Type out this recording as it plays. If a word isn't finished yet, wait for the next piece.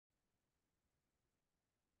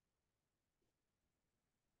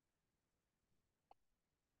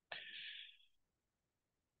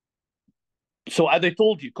So as I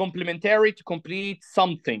told you, complementary to complete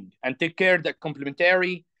something, and take care that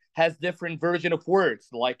complementary has different version of words.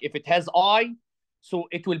 Like if it has I, so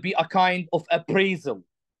it will be a kind of appraisal,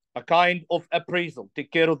 a kind of appraisal.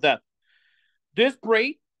 Take care of that.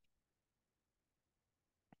 Disparate,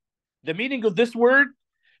 the meaning of this word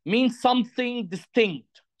means something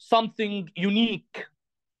distinct, something unique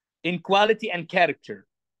in quality and character.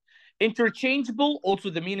 Interchangeable, also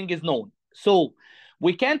the meaning is known. So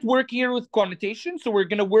we can't work here with connotation, so we're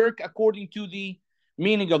going to work according to the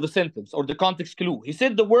meaning of the sentence or the context clue. He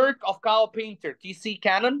said the work of cow painter T.C.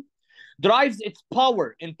 Cannon derives its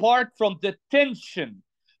power in part from the tension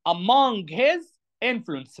among his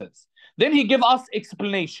influences. Then he give us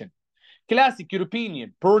explanation. Classic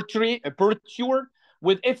European portraiture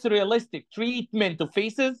with its realistic treatment of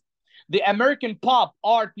faces, the American pop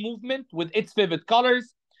art movement with its vivid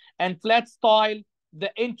colors and flat style, the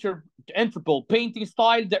interpol painting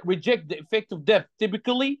style that reject the effect of depth,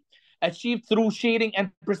 typically achieved through shading and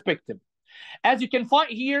perspective. As you can find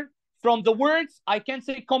here from the words, I can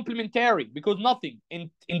say complementary because nothing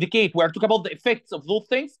indicate. We're talking about the effects of those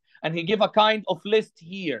things, and he give a kind of list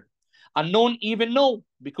here. Unknown, even know,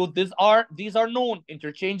 because these are known,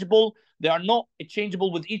 interchangeable. They are not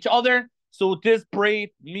changeable with each other. So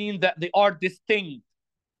disparate means that they are distinct.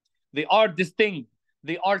 They are distinct.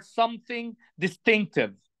 They are something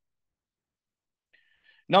distinctive.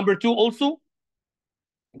 Number two, also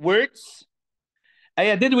words.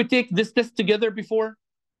 Did we take this test together before?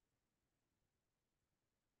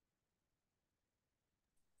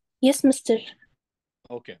 Yes, Mister.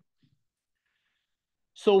 Okay.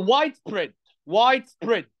 So widespread,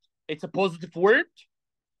 it's a positive word.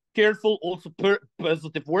 Careful, also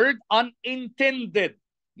positive word. Unintended,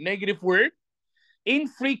 negative word.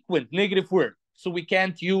 Infrequent, negative word. So we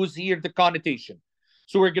can't use here the connotation.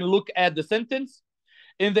 So we're going to look at the sentence.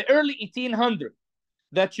 In the early 1800s,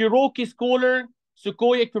 the Cherokee scholar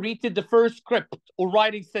Sequoyah created the first script or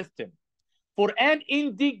writing system for an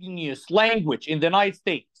indigenous language in the United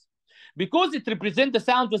States. Because it represents the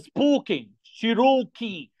sound of spoken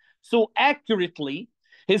Cherokee so accurately,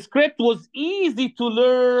 his script was easy to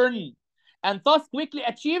learn and thus quickly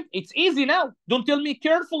achieved. It's easy now. Don't tell me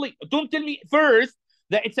carefully. Don't tell me first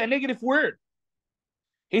that it's a negative word.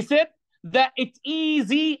 He said that it's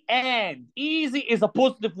easy, and easy is a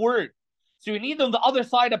positive word. So you need on the other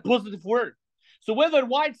side a positive word. So whether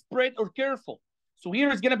widespread or careful. So here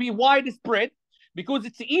is going to be widespread because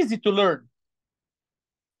it's easy to learn.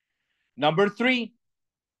 Number three,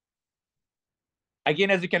 again,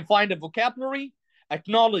 as you can find a vocabulary,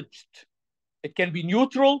 acknowledged. It can be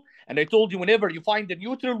neutral. And I told you, whenever you find a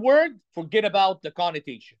neutral word, forget about the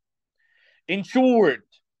connotation. Insured.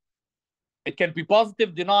 It can be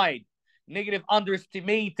positive, denied, negative,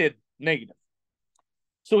 underestimated, negative.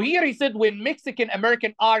 So here he said, when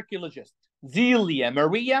Mexican-American archaeologist Zelia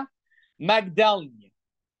Maria Magdalena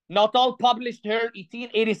Natal published her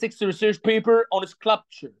 1886 research paper on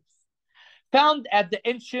sculptures found at the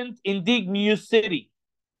ancient indigenous city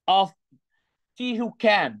of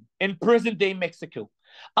Tehuacan in present-day Mexico.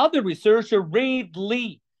 Other researchers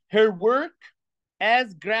readily her work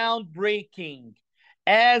as groundbreaking.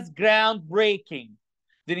 Then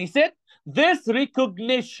he said, this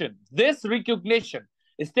recognition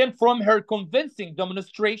stemmed from her convincing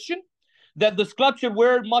demonstration that the sculptures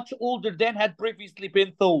were much older than had previously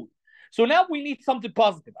been thought. So now we need something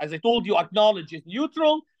positive. As I told you, acknowledge is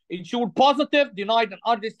neutral, ensured positive, denied and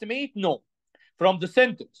underestimate, no, from the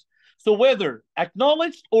sentence. So whether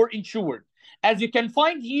acknowledged or ensured. As you can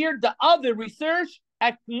find here, the other research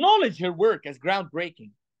acknowledge her work as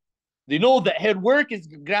groundbreaking. They know that her work is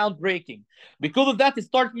groundbreaking. Because of that, they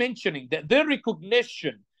start mentioning that their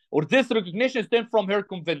recognition or this recognition stems from her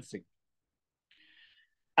convincing.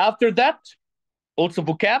 After that, also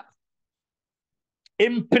vocab,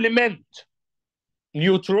 implement,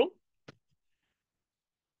 neutral,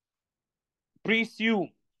 presume.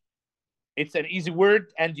 It's an easy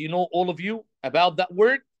word, and you know all of you about that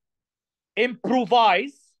word.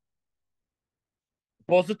 Improvise,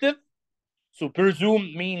 positive. So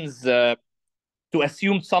presume means to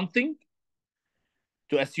assume something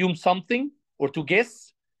or to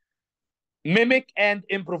guess. Mimic and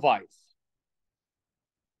improvise.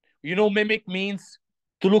 You know, mimic means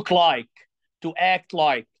to look like, to act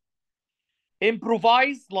like.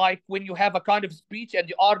 Improvise, like when you have a kind of speech and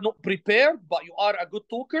you are not prepared, but you are a good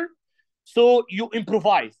talker. So you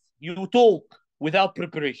improvise, you talk without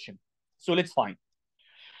preparation. So let's find.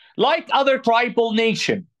 Like other tribal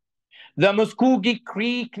nation, the Muskogee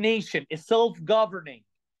Creek Nation is self-governing.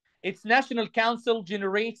 Its national council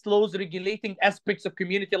generates laws regulating aspects of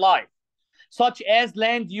community life. such as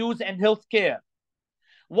land use and healthcare.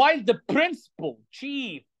 While the principal,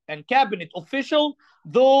 chief, and cabinet official,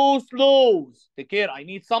 those laws. Take care, I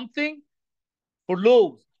need something for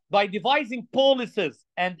laws. By devising policies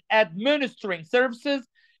and administering services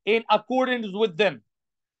in accordance with them.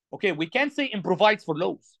 Okay, we can't say improvise for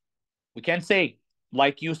laws. We can't say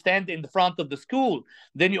like you stand in the front of the school,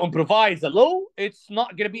 then you improvise a law, it's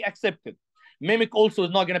not going to be accepted. Mimic also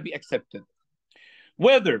is not going to be accepted.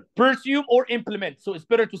 Whether pursue or implement. So it's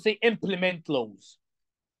better to say implement laws.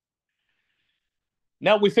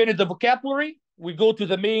 Now we finish the vocabulary, we go to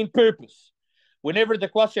the main purpose. Whenever the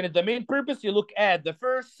question is the main purpose, you look at the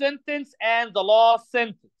first sentence and the last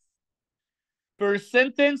sentence. First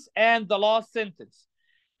sentence and the last sentence.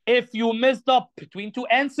 If you messed up between two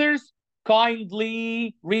answers,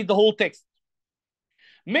 kindly read the whole text.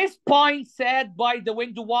 Miss Pine sat by the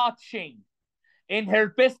window watching in her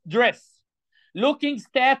best dress, looking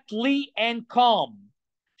stately and calm.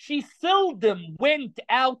 She seldom went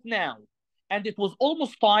out now, and it was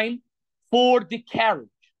almost time for the carriage.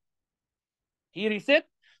 Here he said,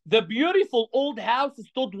 the beautiful old house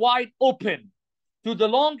stood wide open to the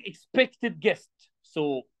long-expected guest.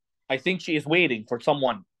 So I think she is waiting for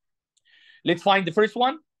someone. Let's find the first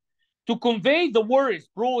one. To convey the worries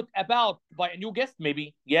brought about by a new guest,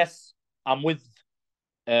 maybe. Yes, I'm with...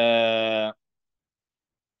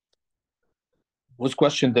 who's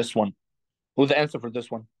questioned this one? Who's the answer for this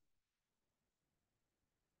one?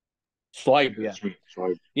 Suhaib, yeah.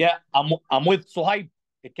 Suhaib. Yeah, I'm with Suhaib.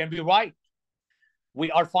 It can be right. We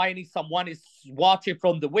are finding someone is watching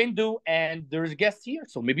from the window and there's a guest here,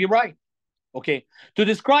 so maybe right. Okay. To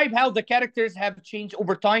describe how the characters have changed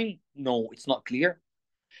over time, no, it's not clear.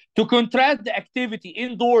 To contrast the activity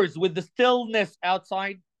indoors with the stillness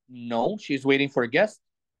outside, no, she's waiting for a guest.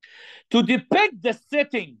 To depict the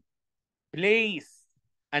setting, place,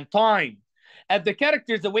 and time as the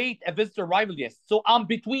characters await a visitor arrival, yes. So I'm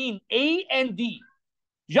between A and D.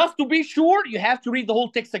 Just to be sure, you have to read the whole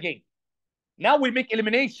text again. Now we make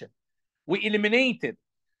elimination. We eliminated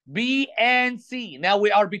B and C. Now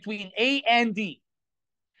we are between A and D.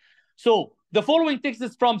 So the following text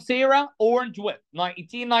is from Sarah Orange Whip,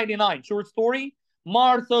 1999, short story,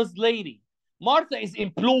 Martha's Lady. Martha is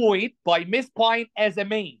employed by Miss Pine as a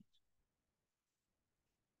maid.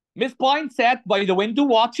 Miss Pine sat by the window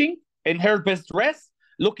watching in her best dress,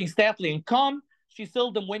 looking stately and calm. She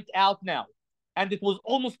seldom went out now, and it was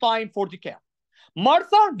almost time for the camp.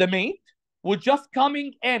 Martha, the maid, was just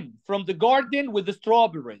coming in from the garden with the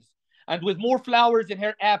strawberries and with more flowers in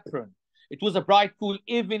her apron. It was a bright, cool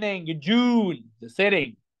evening in June, the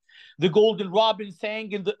setting. The golden robin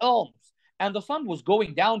sang in the elms, and the sun was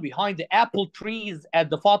going down behind the apple trees at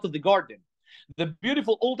the foot of the garden. The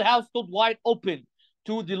beautiful old house stood wide open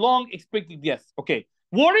to the long-expected guests. Okay,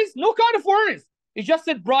 worries? No kind of worries. He just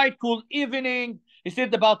said bright, cool evening. He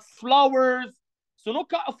said about flowers. So no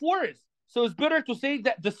kind of worries. So it's better to say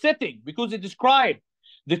that the setting, because it described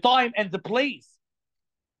the time and the place.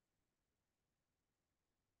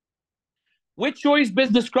 Which choice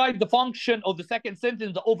best describes the function of the second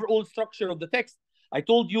sentence, the overall structure of the text? I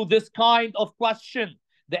told you this kind of question.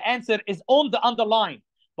 The answer is on the underline,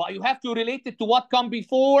 but you have to relate it to what come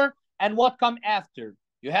before and what come after.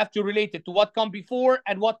 You have to relate it to what come before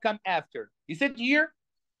and what come after. He said here,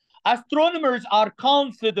 astronomers are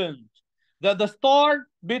confident that the star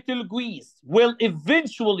Betelgeuse will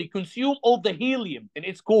eventually consume all the helium in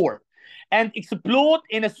its core and explode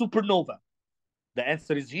in a supernova. The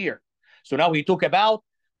answer is here. So now we talk about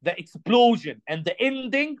the explosion and the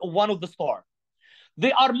ending of one of the stars.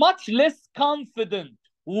 They are much less confident,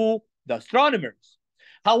 who? The astronomers.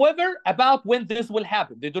 However, about when this will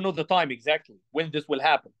happen. They don't know the time exactly when this will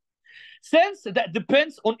happen. Since that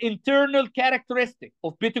depends on internal characteristics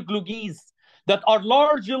of Betelgeuse that are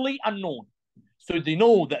largely unknown. So they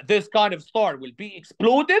know that this kind of star will be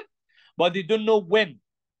exploded, but they don't know when.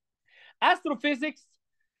 Astrophysics,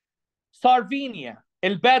 Sarvinia,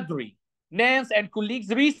 El-Badri, Nance, and colleagues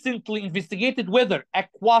recently investigated whether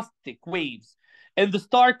acoustic waves in the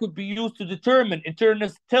star could be used to determine internal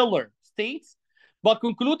stellar states, but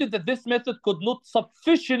concluded that this method could not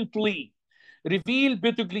sufficiently reveal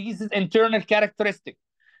Betelgeuse's internal characteristic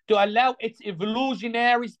to allow its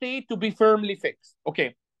evolutionary state to be firmly fixed.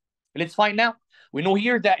 Okay, let's find out. We know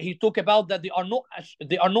here that he talked about that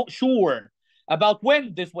they are not sure about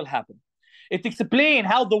when this will happen. It explains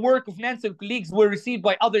how the work of Nance and colleagues were received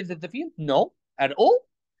by others in the field? No, at all.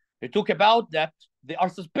 They talk about that they are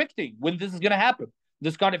suspecting when this is going to happen,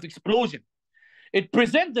 this kind of explosion. It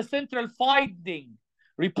presents the central finding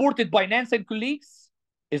reported by Nance and colleagues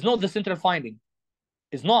is not the central finding.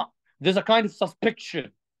 It's not. There's a kind of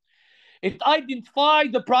suspicion. It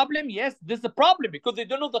identified the problem. Yes, this is a problem because they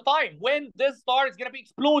don't know the time when this star is going to be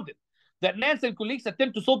exploded. That Nance and colleagues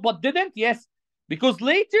attempt to solve but didn't. Yes, because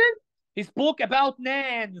later he spoke about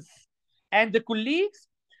Nance and the colleagues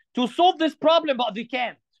to solve this problem, but they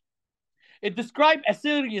can't. It described a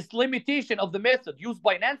serious limitation of the method used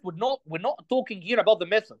by Nance. We're not talking here about the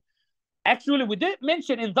method. Actually, we did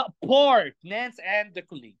mention in that part Nance and the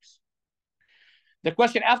colleagues. The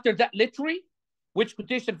question after that, literally, which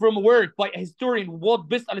quotation from a work by a historian would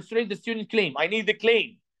best illustrate the student claim? I need the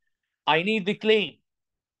claim. I need the claim.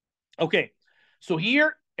 Okay, so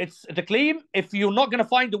here it's the claim. If you're not going to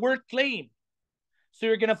find the word claim, so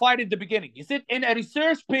you're going to find it in the beginning. You said in a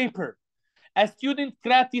research paper, a student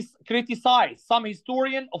criticized some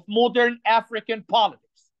historian of modern African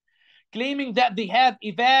politics, claiming that they have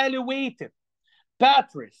evaluated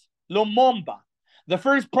Patrice Lumumba, the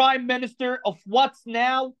first prime minister of what's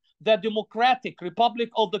now the Democratic Republic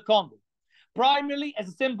of the Congo, primarily as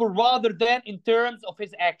a symbol rather than in terms of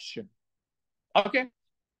his action. Okay,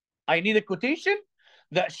 I need a quotation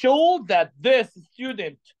that shows that this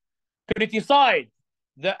student criticized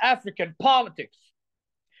the African politics,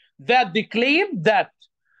 that they claim that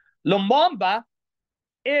Lumumba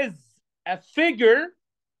is a figure,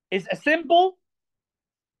 is a symbol,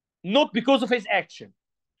 not because of his action.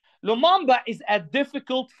 Lumumba is a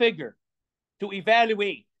difficult figure to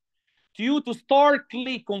evaluate. Due to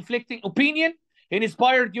starkly conflicting opinion, he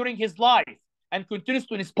inspired during his life and continues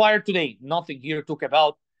to inspire today. Nothing here talk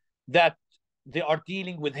about that they are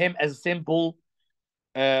dealing with him as a symbol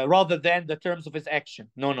rather than the terms of his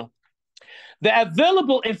action. No. The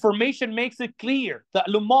available information makes it clear that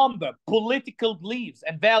Lumumba's political beliefs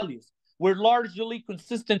and values were largely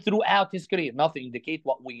consistent throughout his career. Nothing indicate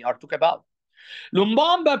what we are talking about.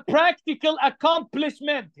 Lumumba's practical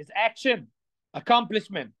accomplishment, his action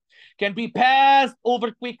accomplishment, can be passed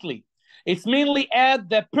over quickly. It's mainly at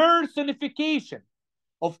the personification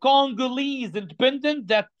of Congolese independence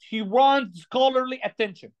that he wants scholarly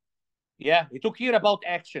attention. Yeah, he took here about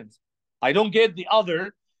actions. I don't get the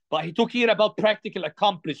other, but he took here about practical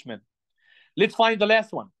accomplishment. Let's find the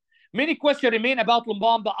last one. Many questions remain about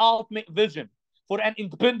Lumumba's ultimate vision for an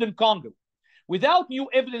independent Congo. Without new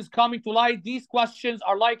evidence coming to light, these questions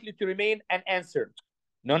are likely to remain unanswered.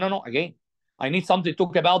 No. Again, I need something to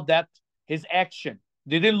talk about that, his action.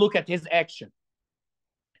 They didn't look at his action.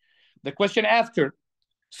 The question after,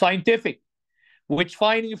 scientific, which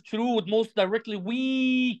finding of true would most directly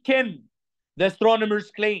weaken the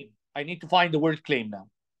astronomer's claim. I need to find the word claim now.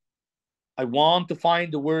 I want to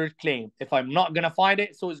find the word claim. If I'm not going to find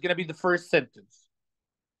it, so it's going to be the first sentence.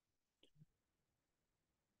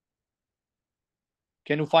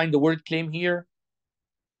 Can you find the word claim here?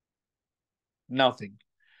 Nothing.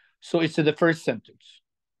 So it's the first sentence.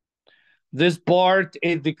 This part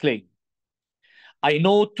is the claim. I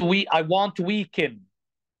want to weaken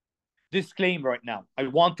this claim right now. I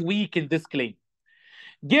want to weaken this claim.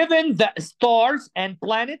 Given that stars and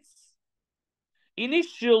planets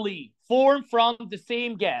initially form from the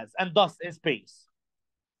same gas and dust in space,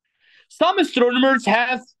 some astronomers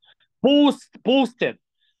have posted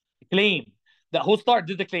claim that whole star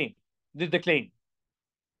did the claim.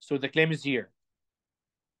 So the claim is here,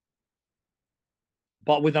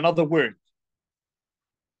 but with another word.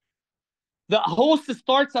 The host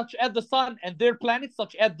stars such as the sun and their planets,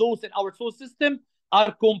 such as those in our solar system,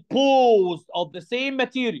 are composed of the same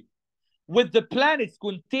material, with the planets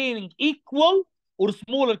containing equal or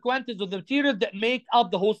smaller quantities of the material that make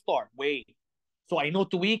up the host star. Wait. So I know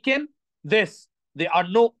to weaken this.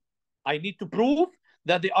 I need to prove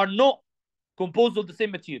that they are not composed of the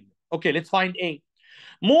same material. Okay, let's find A.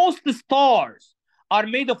 Most stars are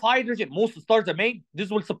made of hydrogen. Most stars are made. This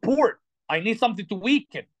will support. I need something to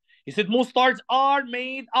weaken. He said most stars are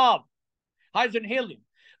made of hydrogen and helium.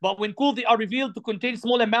 But when cooled, they are revealed to contain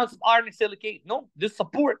small amounts of iron and silicate. No, this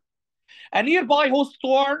support. A nearby host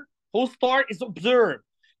star is observed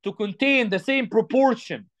to contain the same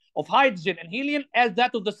proportion of hydrogen and helium as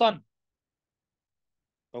that of the sun.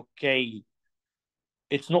 Okay.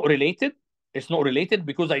 It's not related. It's not related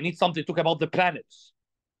because I need something to talk about the planets.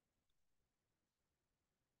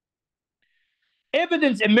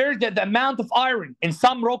 Evidence emerged that the amount of iron in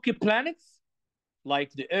some rocky planets,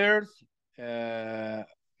 like the Earth,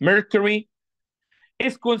 Mercury,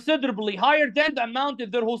 is considerably higher than the amount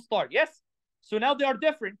in their host star. Yes? So now they are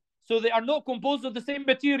different. So they are not composed of the same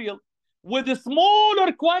material with a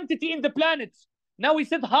smaller quantity in the planets. Now he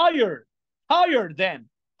said higher. Higher.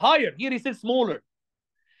 Here he said smaller.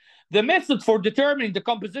 The method for determining the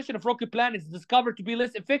composition of rocky planets is discovered to be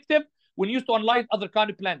less effective when used to analyze other kind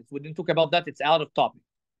of planets. We didn't talk about that. It's out of topic.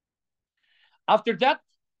 After that,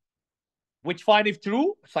 which find if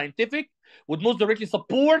true, scientific, would most directly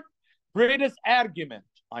support Brita's argument.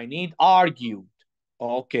 I need argued.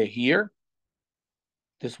 Okay, here,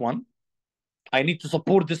 this one. I need to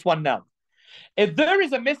support this one now. If there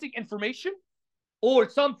is a missing information or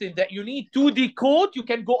something that you need to decode, you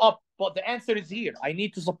can go up. But the answer is here. I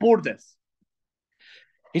need to support this.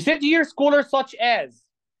 He said here, scholars such as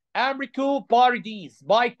Americo Paradis,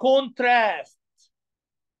 by contrast,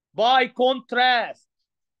 so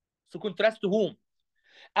contrast to whom?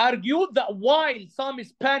 Argued that while some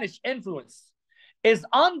Spanish influence is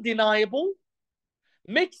undeniable,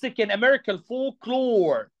 Mexican-American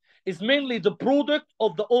folklore is mainly the product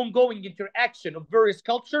of the ongoing interaction of various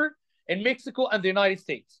cultures in Mexico and the United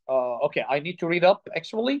States. Okay, I need to read up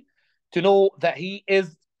actually to know that he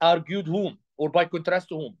is argued whom, or by contrast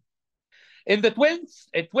to whom. In the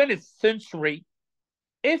 20th century,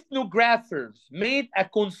 ethnographers made a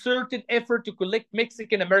concerted effort to collect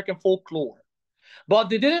Mexican-American folklore, but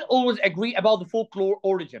they didn't always agree about the folklore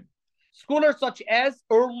origin. Scholars such as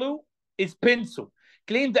Erlo Espenso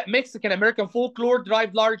claim that Mexican-American folklore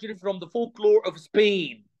derived largely from the folklore of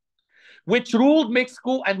Spain, which ruled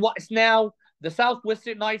Mexico and what is now the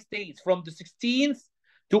southwestern United States from the 16th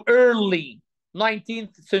to early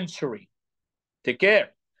 19th century. Take care.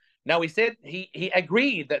 Now, he said he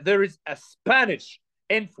agreed that there is a Spanish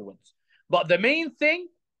influence, but the main thing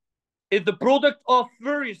is the product of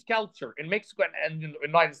various culture in Mexico and in the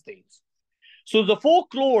United States. So the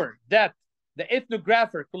folklore that the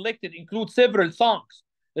ethnographer collected includes several songs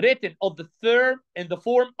written of the term in the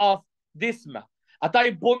form of disma, a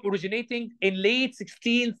type poem originating in late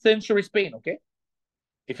 16th century Spain, okay?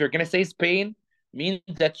 If you're going to say Spain, means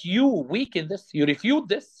that you weaken this, you refute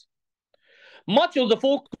this. Much of the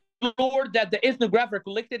folklore that the ethnographer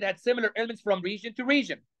collected had similar elements from region to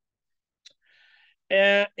region.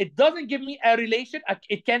 It doesn't give me a relation.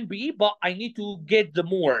 It can be, but I need to get the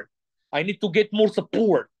more. I need to get more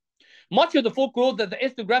support. Much of the folklore that the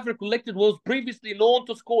ethnographer collected was previously known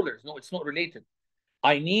to scholars. No, it's not related.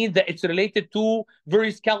 I need that it's related to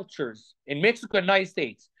various cultures in Mexico and United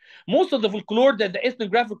States. Most of the folklore that the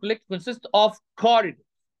ethnographer collected consists of corridors,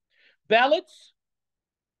 ballads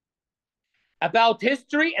about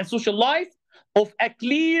history and social life of a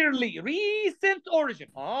clearly recent origin.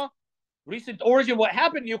 Recent origin, what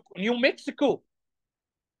happened in New Mexico,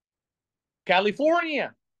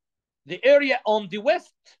 California, the area on the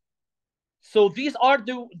west. So these are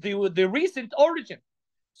the recent origin.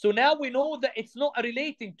 So now we know that it's not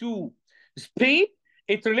relating to Spain,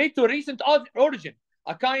 it relates to a recent origin,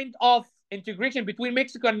 a kind of integration between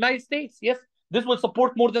Mexico and the United States. Yes, this will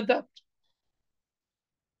support more than that.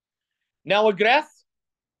 Now a graph.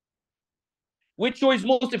 Which choice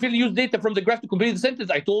most efficiently use data from the graph to complete the sentence?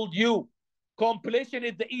 I told you, completion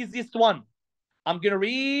is the easiest one. I'm going to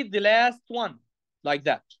read the last one like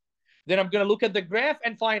that. Then I'm going to look at the graph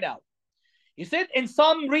and find out. He said in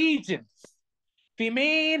some regions,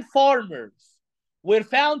 female farmers were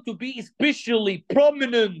found to be especially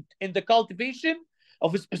prominent in the cultivation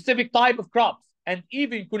of a specific type of crops and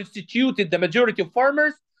even constituted the majority of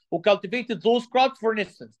farmers who cultivated those crops. For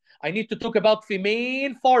instance, I need to talk about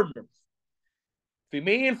female farmers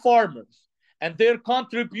and their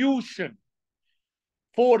contribution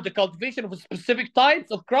for the cultivation of specific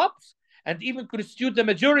types of crops and even constitute the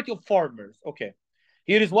majority of farmers. Okay,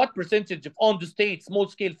 here is what percentage of on the state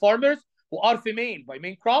small-scale farmers who are female by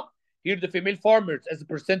main crop. Here the female farmers as a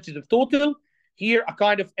percentage of total. Here a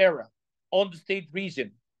kind of era on the state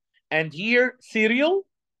region. And here cereal,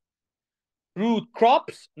 root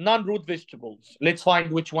crops, non-root vegetables. Let's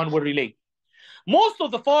find which one will relate. Most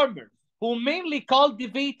of the farmers who mainly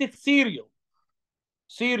cultivated cereal,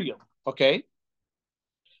 okay?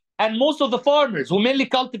 And most of the farmers who mainly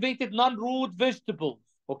cultivated non-root vegetables,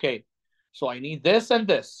 okay? So I need this and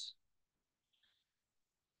this.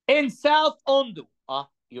 In South Ondo,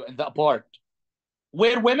 you're in that part,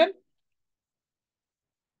 where women,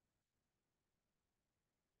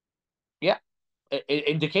 yeah,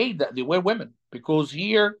 indicate that they were women, because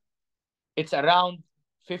here it's around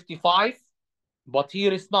 55, but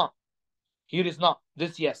here it's not. Here is not.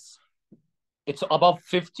 This, yes. It's above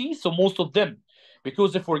 50, so most of them.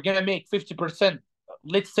 Because if we're going to make 50%,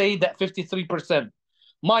 let's say that 53%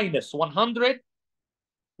 minus 100,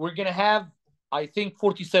 we're going to have, I think,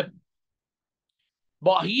 47.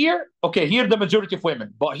 But here, okay, here the majority of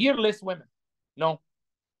women, but here less women. No.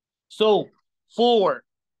 So for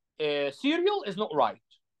cereal is not right.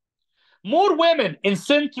 More women in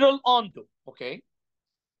Central Ondo, okay?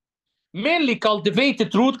 Mainly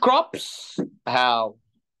cultivated root crops. How?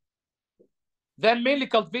 Then mainly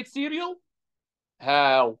cultivate cereal.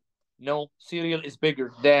 How? No, cereal is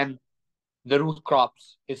bigger than the root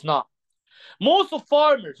crops. It's not. Most of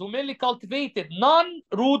farmers who mainly cultivated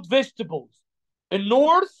non-root vegetables in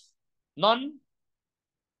North, none,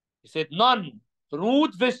 he said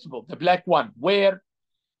non-root vegetable, the black one, where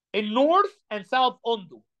in North and South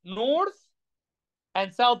Ondo. North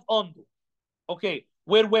and South Ondo. Okay,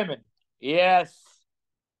 were women. Yes.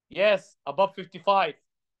 Yes, above 55.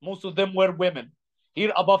 Most of them were women.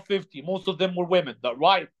 Here above 50, most of them were women. That's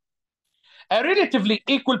right. A relatively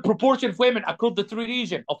equal proportion of women across the three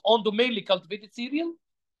regions of Ondo mainly cultivated cereal.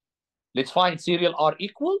 Let's find cereal are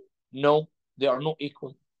equal. No, they are not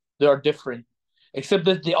equal. They are different. Except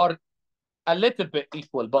that they are a little bit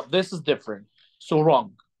equal, but this is different. So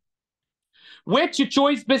wrong. Which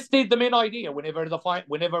choice best state the main idea? Whenever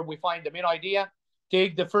we find the main idea,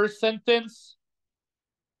 take the first sentence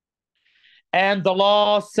and the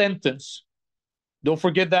last sentence. Don't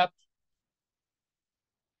forget that.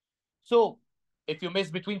 So if you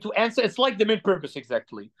miss between two answers, it's like the main purpose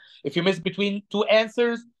exactly. If you miss between two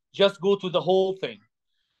answers, just go to the whole thing.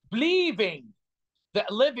 Believing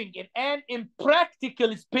that living in an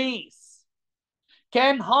impractical space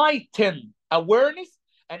can heighten awareness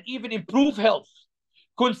and even improve health.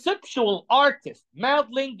 Conceptual artist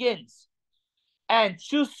Madeline Gins and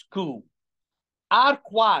Chusku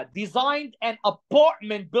Arqua designed an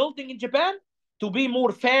apartment building in Japan to be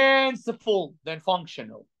more fanciful than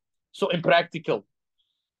functional. So impractical.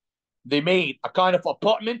 They made a kind of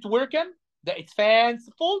apartment to work in that it's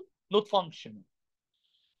fanciful, not functional.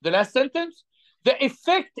 The last sentence, the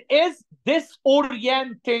effect is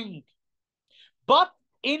disorienting, but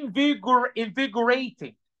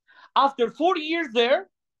invigorating. After 4 years there,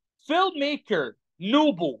 filmmaker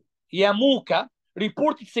Nobu Yamuka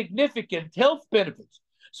reported significant health benefits.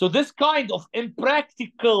 So this kind of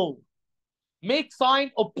impractical makes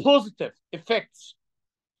sign of positive effects.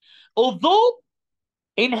 Although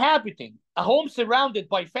inhabiting a home surrounded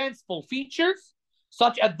by fanciful features,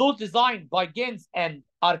 such as those designed by Gens and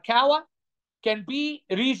Arakawa, can be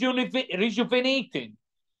rejuvenating.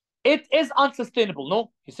 It is unsustainable.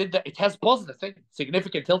 No, he said that it has positive things,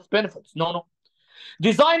 significant health benefits. No.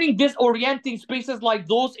 Designing disorienting spaces like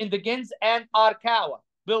those in the Gens and Arakawa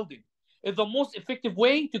building is the most effective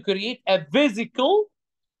way to create a physical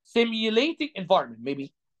simulating environment.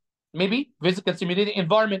 Maybe physical simulating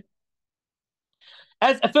environment.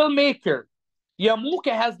 As a filmmaker,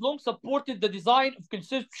 Yamuka has long supported the design of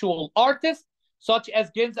conceptual artists such as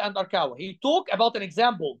Gens and Arakawa. He talked about an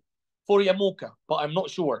example for Yamuka, but I'm not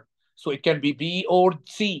sure. So it can be B or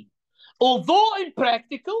C. Although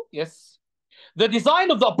impractical, yes, the design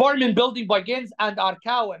of the apartment building by Gens and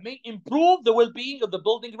Arakawa may improve the well-being of the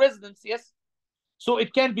building residents, yes. So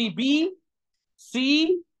it can be B,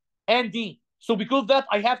 C, and D. So because of that,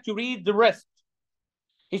 I have to read the rest.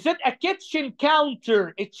 He said a kitchen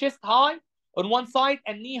counter is chest high on one side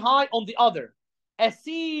and knee high on the other. A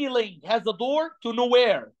ceiling has a door to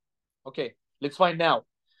nowhere. Okay, let's find now.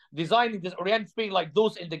 Designing this oriented space like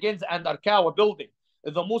those in the Gens and Arakawa building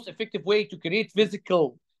is the most effective way to create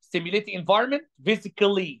physically stimulating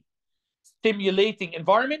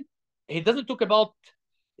environment. He doesn't talk about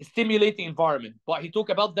stimulating environment, but he talked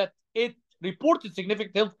about that it reported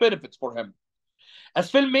significant health benefits for him.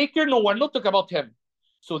 As filmmaker, no, we're not talking about him.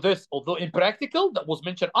 So this, although impractical, that was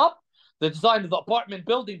mentioned up, the design of the apartment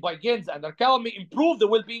building by Gens and Arakawa may improve the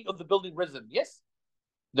well-being of the building resident. Yes,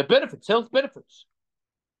 the benefits, health benefits.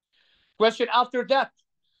 Question after that.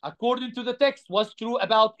 According to the text, what's true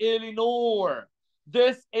about Eleanor?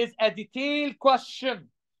 This is a detailed question.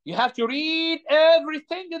 You have to read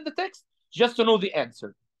everything in the text just to know the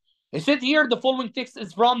answer. He said here the following text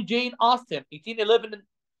is from Jane Austen, 1811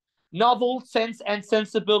 novel Sense and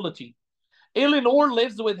Sensibility. Eleanor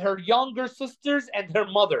lives with her younger sisters and her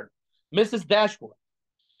mother, Mrs. Dashwood.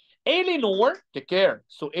 Eleanor, take care.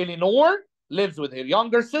 So Eleanor lives with her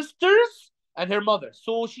younger sisters and her mother.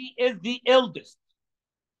 So she is the eldest.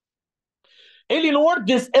 Eleanor,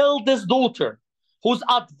 this eldest daughter, whose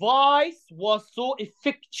advice was so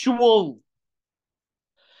effectual,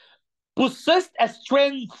 possessed a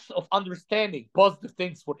strength of understanding, positive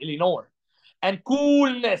things for Eleanor, and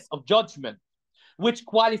coolness of judgment, which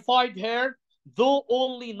qualified her, though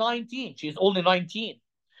only 19, she is only 19,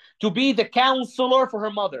 to be the counselor for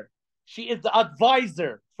her mother. She is the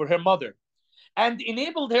advisor for her mother, and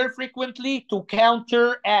enabled her frequently to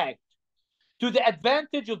counteract to the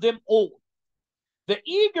advantage of them all. The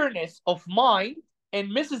eagerness of mind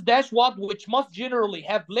in Mrs. Dashwood, which must generally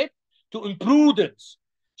have led to imprudence.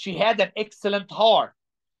 She had an excellent heart.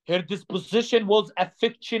 Her disposition was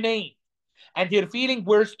affectionate, and her feelings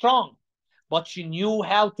were strong, but she knew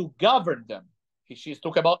how to govern them. She's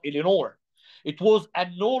talking about Eleanor. It was a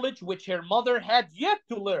knowledge which her mother had yet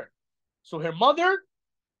to learn. So her mother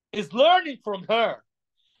is learning from her,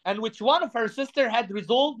 and which one of her sister had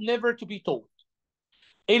resolved never to be taught.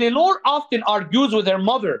 Eleanor often argues with her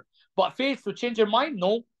mother, but fails to change her mind.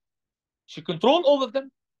 No, she controlled all of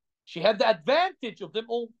them. She had the advantage of them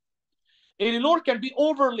all. Eleanor can be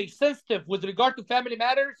overly sensitive with regard to family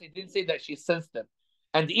matters. He didn't say that she's sensitive.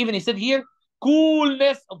 And even he said here,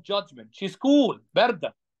 coolness of judgment. She's cool,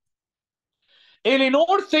 barda.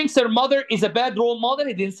 Eleanor thinks her mother is a bad role model.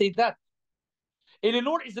 He didn't say that.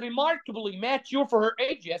 Eleanor is remarkably mature for her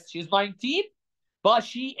age. Yes, she's 19, but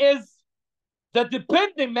she is the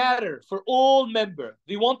dependent matter for all members.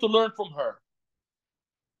 They want to learn from her.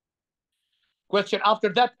 Question after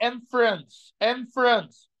that, inference.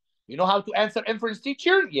 Inference. You know how to answer inference,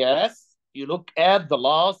 teacher? Yes. You look at the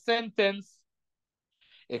last sentence.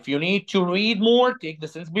 If you need to read more, take the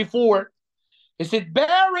sentence before. It said,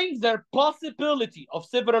 bearing the possibility of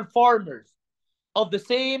several farmers of the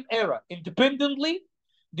same era independently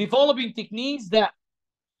developing techniques that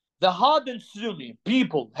the Haudenosaunee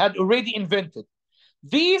people had already invented.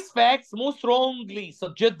 These facts most strongly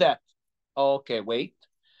suggest that. Okay, wait.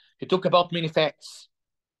 He talked about many facts.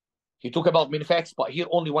 But here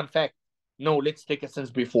only one fact. No, let's take a sense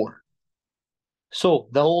before. So,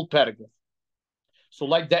 the whole paragraph. So,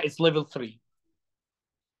 like that, it's level 3.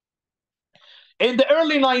 In the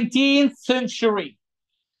early 19th century,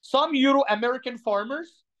 some Euro-American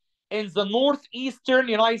farmers in the northeastern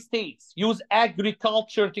United States used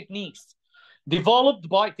agriculture techniques developed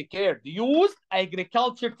by, take care, they used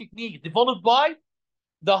agriculture techniques developed by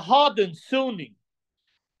the Haudenosaunee,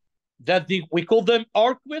 that we call them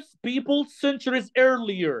Arquis people centuries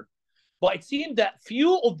earlier. But it seemed that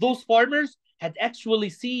few of those farmers had actually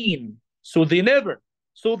seen, so they never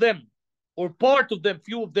saw them, or part of them,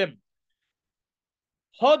 few of them,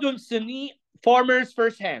 Haudenosaunee farmers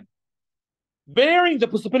firsthand. Bearing the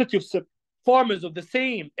possibility of farmers of the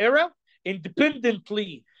same era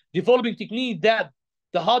independently developing technique that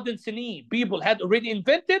the Haudenosaunee people had already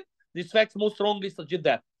invented, these facts most strongly suggest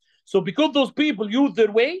that. So because those people used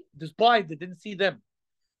their way, despite they didn't see them.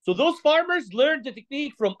 So those farmers learned the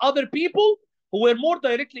technique from other people who were more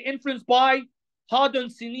directly influenced by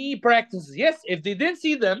Haudenosaunee practices. Yes, if they didn't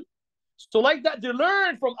see them, so like that, they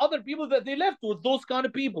learned from other people that they left with those kind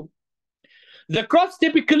of people. The crops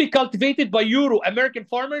typically cultivated by Euro-American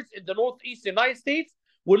farmers in the northeast United States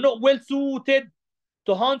were not well suited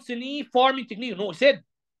to Haudenosaunee farming technique. No, it said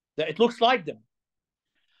that it looks like them.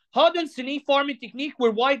 Haudenosaunee farming technique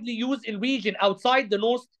were widely used in regions outside the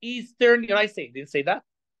northeastern United States. Didn't say that.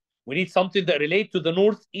 We need something that relates to the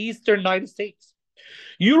northeastern United States.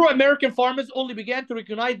 Euro-American farmers only began to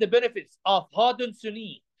recognize the benefits of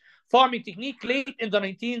Haudenosaunee farming technique late in the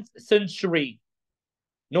 19th century.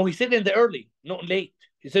 No, he said in the early, not late.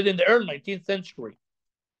 He said in the early 19th century.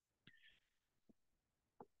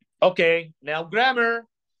 Okay, now grammar.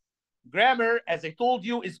 Grammar, as I told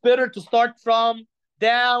you, is better to start from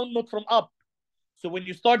down, not from up. So when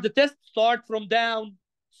you start the test, start from down,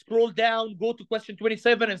 scroll down, go to question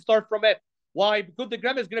 27 and start from it. Why? Because the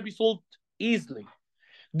grammar is going to be solved easily.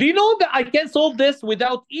 Do you know that I can solve this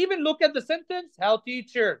without even look at the sentence? How,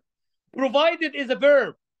 teacher? Provided is a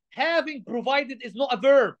verb. Having provided is not a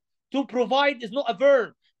verb. To provide is not a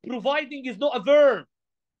verb. Providing is not a verb.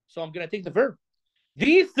 So I'm going to take the verb.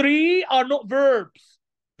 These three are not verbs.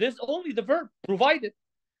 This is only the verb, provided.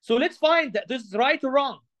 So let's find that this is right or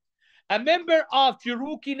wrong. A member of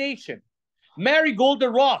Cherokee Nation, Mary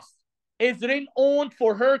Golden Ross, is renowned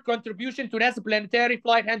for her contribution to NASA Planetary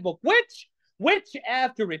Flight Handbook. Which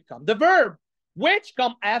after it come? The verb. Which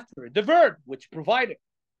come after it? The verb, which provided.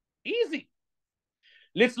 Easy.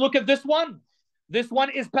 Let's look at this one. This one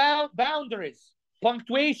is boundaries,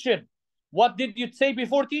 punctuation. What did you say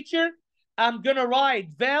before, teacher? I'm going to write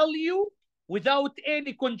value without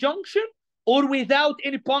any conjunction or without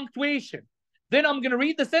any punctuation. Then I'm going to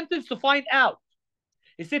read the sentence to find out.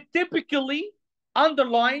 It said typically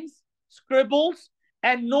underlines, scribbles,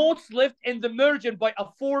 and notes left in the margin by a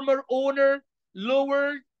former owner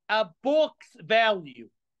lower a book's value.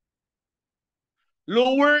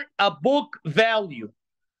 Lower a book value.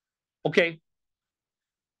 Okay.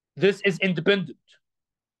 This is independent.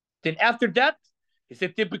 Then after that, he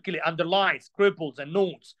said typically underlines, scribbles, and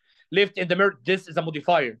notes left in the merge. This is a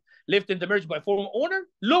modifier. Left in the merge by former owner,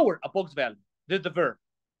 lower a box value. This is the verb.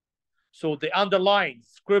 So the underlines,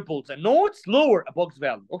 scribbles, and notes, lower a box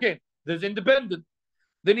value. Okay, this is independent.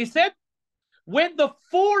 Then he said, when the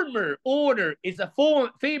former owner is a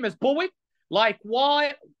famous poet, like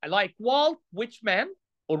Walt Whitman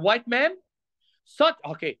or Whiteman, such,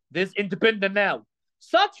 okay, this is independent now.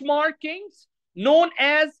 Such markings known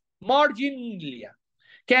as marginalia,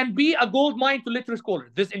 can be a gold mine to literary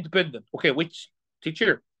scholar. This independent. Okay, which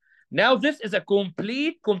teacher? Now this is a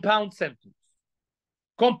complete compound sentence,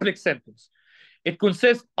 complex sentence. It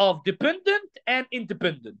consists of dependent and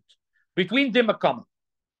independent. Between them a comma.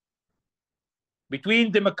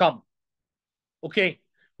 Between them a comma. Okay.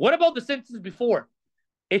 What about the sentence before?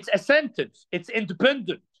 It's a sentence. It's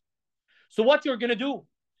independent. So what you're gonna do?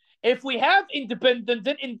 If we have independent,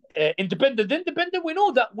 then independent, we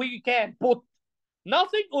know that we can put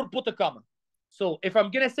nothing or put a comma. So if I'm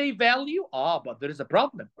gonna say value, but there is a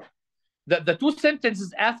problem. The two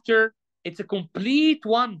sentences after, it's a complete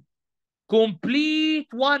one. Complete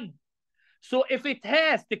one. So if it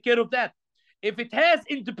has, take care of that. If it has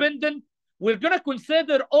independent, we're gonna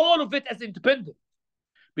consider all of it as independent.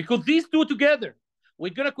 Because these two together,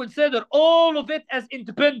 we're gonna consider all of it as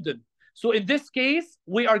independent. So in this case,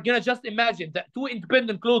 we are gonna just imagine that two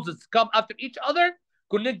independent clauses come after each other,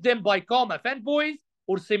 connect them by comma, fanboys,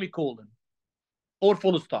 or semicolon, or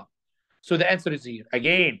full stop. So the answer is here.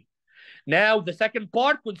 Again, now the second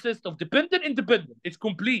part consists of dependent, independent. It's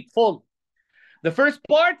complete, full. The first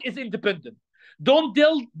part is independent. Don't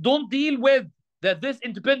deal with that this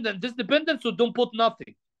independent, this dependent, so don't put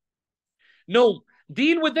nothing. No,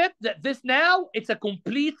 deal with it that this now it's a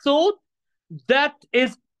complete thought that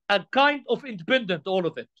is a kind of independent, all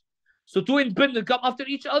of it. So two independent come after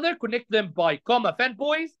each other, connect them by comma,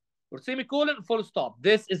 fanboys, or semicolon, full stop.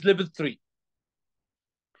 This is level 3.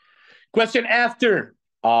 Question after.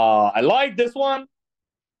 I like this one.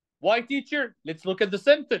 Why, teacher? Let's look at the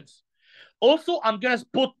sentence. Also, I'm going to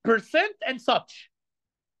put percent and such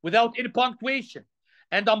without any punctuation.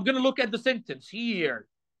 And I'm going to look at the sentence here.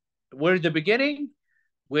 Where is the beginning?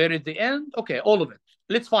 Where is the end? Okay, all of it.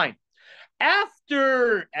 Let's find.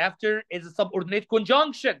 After is a subordinate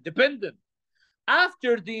conjunction, dependent.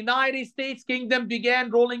 After the United States Kingdom began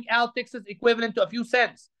rolling out taxes equivalent to a few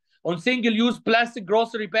cents on single-use plastic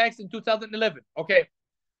grocery bags in 2011. Okay,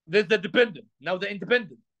 this is the dependent. Now the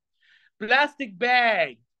independent. Plastic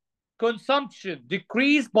bag consumption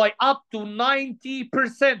decreased by up to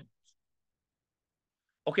 90%.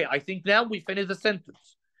 Okay, I think now we finish the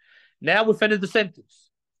sentence. Now we finish the sentence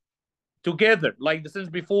together, like the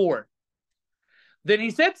sentence before. Then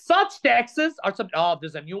he said such taxes are some.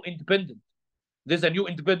 There's a new independent. There's a new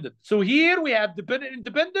independent. So here we have dependent,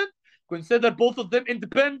 independent. Consider both of them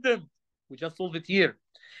independent. We just solved it here.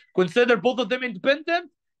 Consider both of them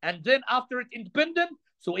independent, and then after it independent.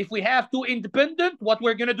 So if we have two independent, what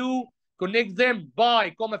we're gonna do? Connect them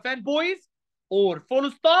by comma, fanboys, or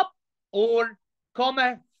full stop, or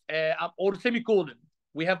comma, or semicolon.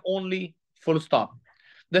 We have only full stop.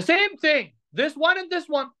 The same thing. This one and this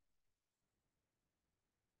one.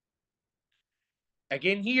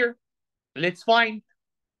 Again here, let's find.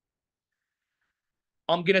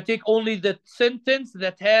 I'm gonna take only the sentence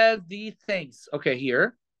that has these things. Okay,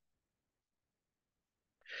 here.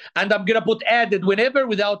 And I'm gonna put added whenever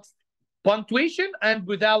without punctuation and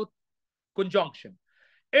without conjunction.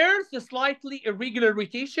 Earth's slightly irregular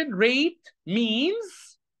rotation rate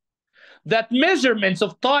means that measurements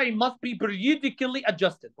of time must be periodically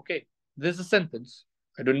adjusted. Okay, this is a sentence.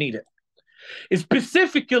 I don't need it.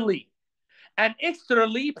 Specifically, an extra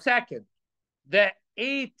leap second, the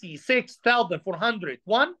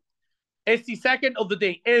 86,401 ST second of the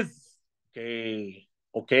day is.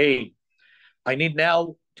 Okay. I need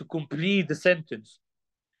now to complete the sentence.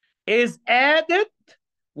 Is added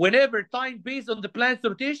whenever time based on the planet's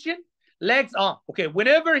rotation lags on. Okay,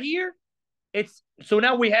 whenever here, it's so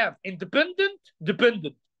now we have independent,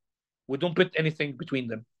 dependent. We don't put anything between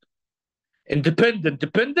them. Independent,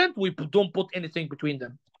 dependent, we don't put anything between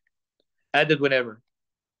them. Added whenever.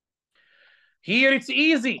 Here it's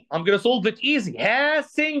easy. I'm going to solve it easy.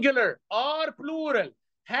 Has singular, are plural,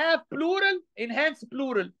 have plural, enhance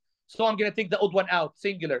plural. So I'm going to take the odd one out,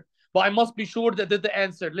 singular. But I must be sure that that's the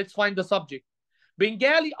answer. Let's find the subject.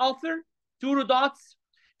 Bengali author, two dots,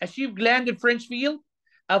 achieved land in French field,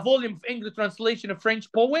 a volume of English translation of French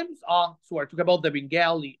poems. So I talk about the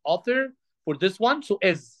Bengali author for this one. So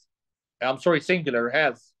is, I'm sorry, singular,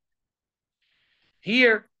 has.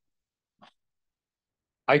 Here,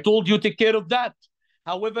 I told you take care of that.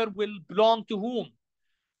 However, will belong to whom?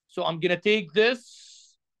 So I'm going to take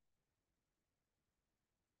this.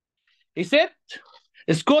 He said,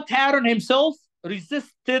 Scott Harron himself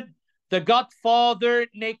resisted the Godfather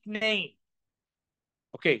nickname.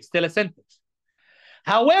 Okay, still a sentence.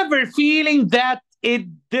 However, feeling that it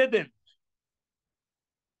didn't.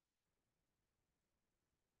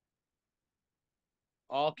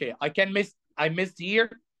 Okay, I missed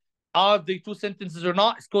here. Are the two sentences or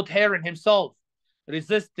not? Scott Harron himself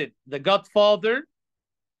resisted the Godfather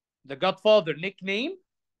nickname.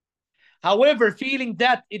 However, feeling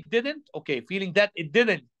that it didn't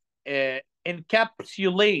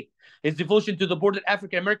encapsulate his devotion to the border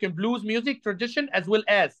African American blues music tradition as well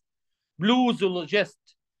as bluesologist,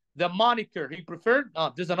 the moniker he preferred.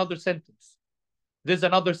 There's another sentence.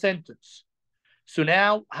 So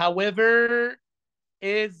now, however,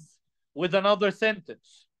 is with another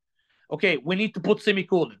sentence. Okay, we need to put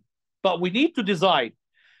semicolon, but we need to decide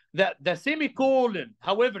that the semicolon,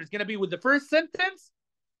 however, is going to be with the first sentence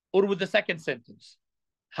or with the second sentence.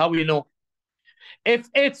 How we know? If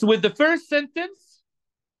it's with the first sentence,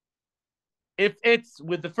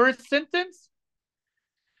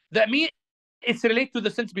 that means it's related to the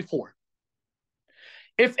sentence before.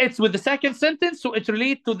 If it's with the second sentence, so it's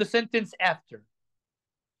related to the sentence after.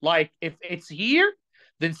 Like if it's here,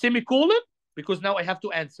 then semicolon, because now I have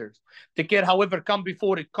two answers. Take care, however, come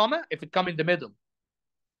before it, comma, if it come in the middle.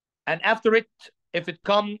 And after it, if it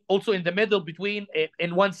come also in the middle between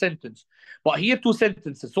in one sentence. But here two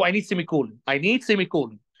sentences, so I need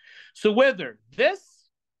semicolon. So whether this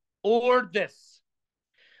or this.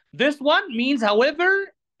 This one means,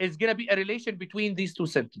 however, is going to be a relation between these two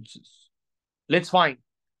sentences. Let's find.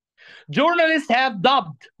 Journalists have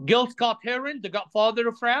dubbed Gil Scott-Heron the godfather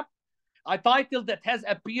of rap, a title that has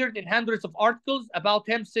appeared in hundreds of articles about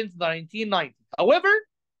him since the 1990s. However,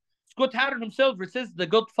 Scott-Heron himself resists the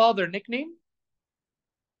Godfather nickname.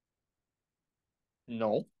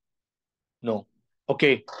 No.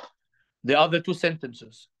 Okay, the other two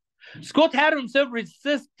sentences. Scott-Heron himself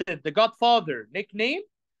resisted the Godfather nickname.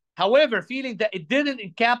 However, feeling that it didn't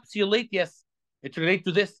encapsulate, yes, it relates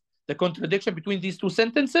to this, the contradiction between these two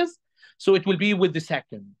sentences. So it will be with the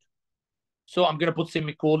second. So I'm going to put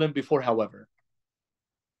semicolon before however.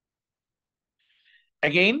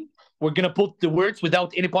 Again, we're going to put the words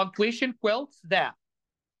without any punctuation. Quells that.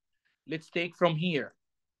 Let's take from here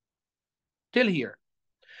till here.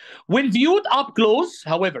 When viewed up close,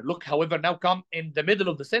 however, look, however, now come in the middle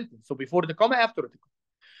of the sentence. So before the comma, after the comma.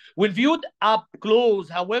 When viewed up close,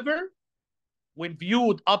 however,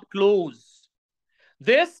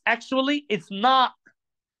 this actually is not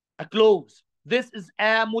a clause. This is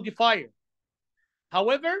a modifier.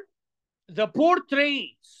 However, the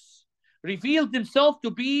portraits revealed themselves to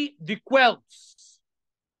be the quilts.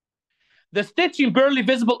 The stitching barely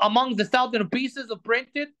visible among the thousands of pieces of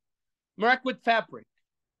printed Maraquit fabric.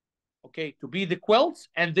 Okay, to be the quilts,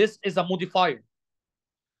 and this is a modifier.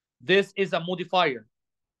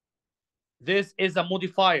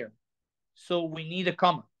 So we need a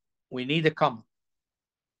comma.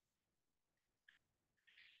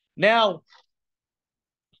 Now,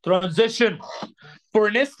 transition. For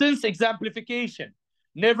instance, exemplification.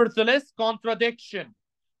 Nevertheless, contradiction.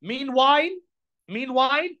 Meanwhile,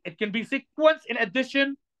 it can be sequence in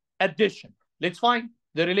addition. Let's find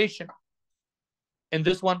the relation in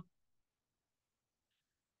this one.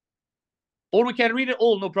 Or we can read it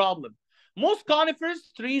all, no problem. Most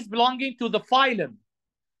coniferous trees belonging to the phylum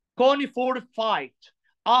Coniferophyte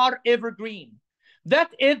are evergreen.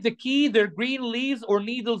 That is the key, their green leaves or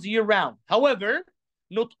needles year-round. However,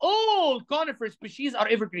 not all coniferous species are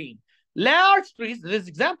evergreen. Large trees, this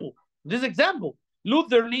example, lose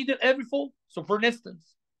their needle every fall. So for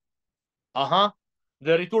instance, the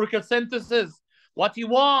rhetorical synthesis, what he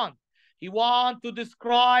want to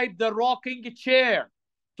describe the rocking chair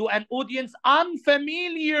to an audience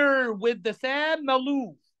unfamiliar with the Sam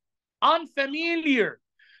Malouf. Unfamiliar.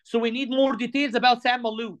 So we need more details about Sam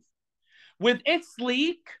Malouf. With its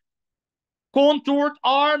sleek, contoured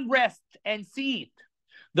armrest and seat,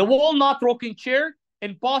 the walnut rocking chair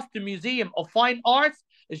in Boston Museum of Fine Arts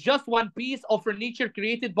is just one piece of furniture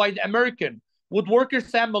created by the American woodworker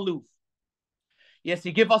Sam Malouf. Yes,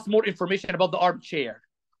 he gave us more information about the armchair.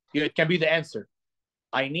 Yeah, it can be the answer.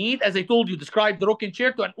 I need, as I told you, describe the rocking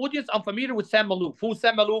chair to an audience unfamiliar with Sam Malouf. Who's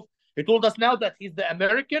Sam Malouf? He told us now that he's the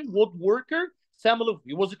American woodworker Sam Malouf.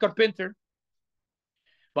 He was a carpenter,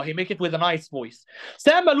 but he make it with a nice voice.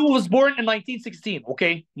 Sam Malouf was born in 1916.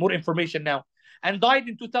 Okay, more information now. And died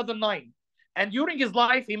in 2009. And during his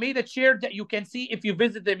life, he made a chair that you can see if you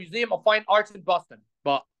visit the Museum of Fine Arts in Boston.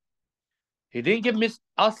 But he didn't give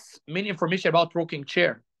us many information about rocking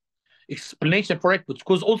chair. Explanation for it,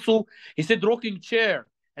 because also he said rocking chair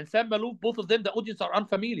and Sam Malouf, both of them, the audience are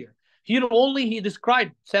unfamiliar. Here only he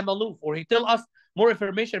described Sam Malouf, or he tell us more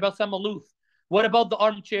information about Sam Malouf. What about the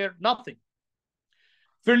armchair? Nothing.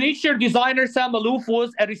 Furniture designer Sam Malouf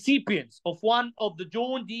was a recipient of one of the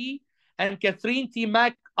John D. and Catherine T.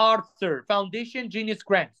 MacArthur Foundation Genius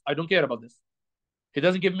Grants. I don't care about this. He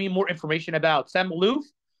doesn't give me more information about Sam Malouf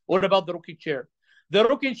or about the rocking chair. The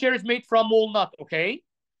rocking chair is made from walnut, okay?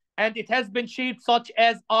 And it has been shaped such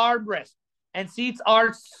as armrest. And seats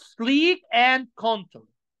are sleek and contour,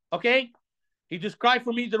 okay? He described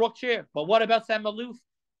for me the rock chair. But what about Sam Malouf?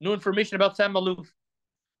 No information about Sam Malouf.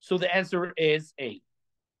 So the answer is A.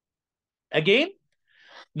 Again,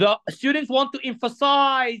 the students want to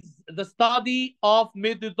emphasize the study of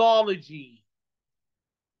methodology.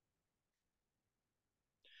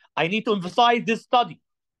 I need to emphasize this study.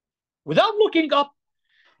 Without looking up,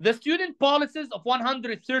 the student policies of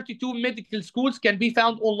 132 medical schools can be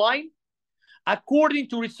found online, according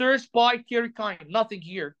to research by Terry Kine. Nothing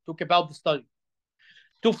here talk about the study.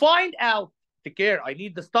 To find out, take care, I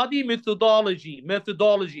need the study methodology,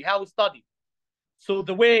 how he studied. So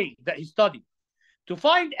the way that he studied. To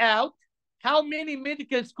find out how many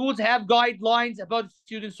medical schools have guidelines about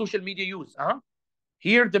student social media use.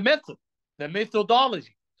 Here, the method, the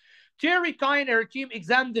methodology. Terry Kine and her team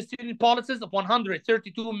examined the student policies of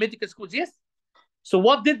 132 medical schools. Yes. So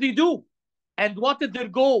what did they do? And what is their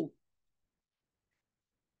goal?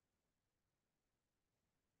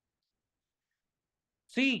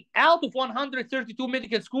 See, out of 132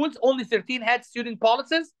 medical schools, only 13 had student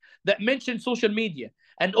policies that mentioned social media,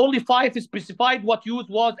 and only 5 specified what use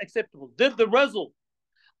was acceptable. This is the result.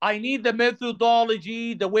 I need the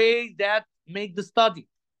methodology, the way that make the study.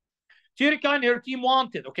 Cherika and her team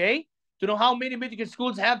wanted, okay, to know how many medical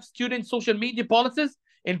schools have student social media policies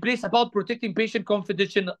in place about protecting patient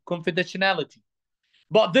confidentiality.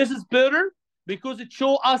 But this is better because it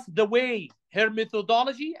shows us the way, her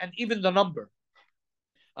methodology, and even the number.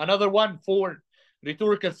 Another one for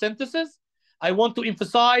rhetorical synthesis. I want to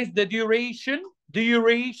emphasize the duration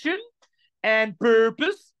and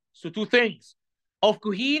purpose. So 2 things of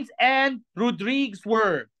Cohen's and Rodriguez's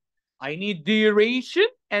work. I need duration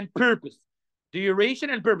and purpose. Duration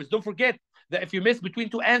and purpose. Don't forget that if you miss between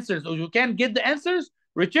 2 answers or you can't get the answers,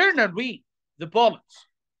 return and read the bullets.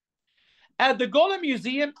 At the Gola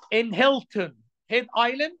Museum in Hilton Head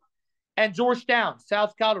Island and Georgetown,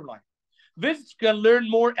 South Carolina, visitors can learn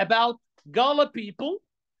more about Gala people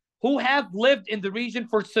who have lived in the region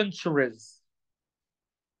for centuries.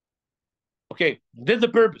 Okay, this is the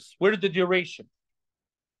purpose. Where is the duration?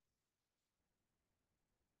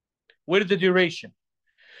 Where is the duration?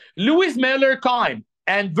 Louis Miller Kime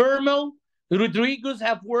and Vermel Rodriguez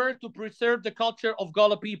have worked to preserve the culture of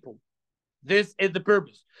Gala people. This is the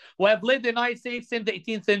purpose. Who have lived in the United States since the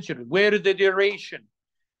 18th century. Where is the duration?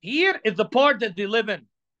 Here is the part that they live in.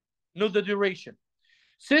 Know the duration.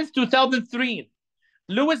 Since 2003,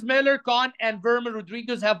 Louis Miller, Khan, and Vermel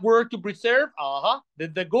Rodriguez have worked to preserve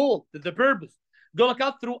the goal, the purpose, Gullah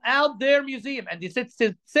Cup throughout their museum. And they said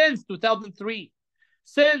since 2003.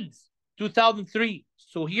 Since 2003.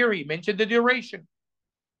 So here he mentioned the duration.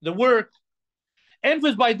 The work,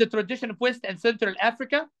 influenced by the tradition of West and Central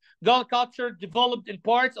Africa, Gullah culture developed in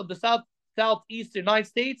parts of the southeast United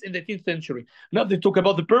States in the 18th century. Now they talk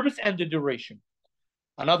about the purpose and the duration.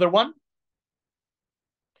 Another one.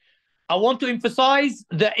 I want to emphasize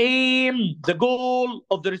the aim, the goal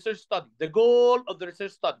of the research study. The goal of the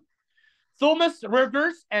research study. Thomas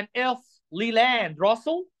Rivers and F. Leland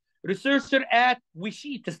Russell, researcher at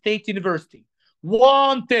Wichita State University,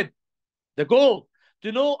 wanted the goal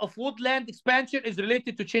to know if woodland expansion is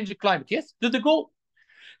related to changing climate. Yes, to the goal.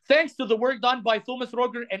 Thanks to the work done by Thomas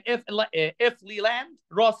Roger and F. Leland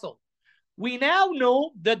Russell, we now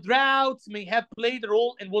know that droughts may have played a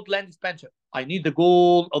role in woodland expansion. I need the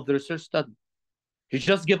goal of the research study. You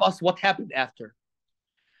just give us what happened after.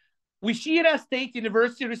 Wichita State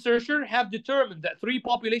University researchers have determined that tree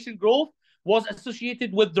population growth was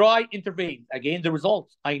associated with dry intervenes. Again, the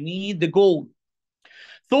results. I need the goal.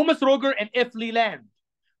 Thomas Roger and F. Leland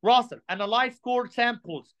Russell analyzed core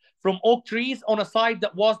samples from oak trees on a site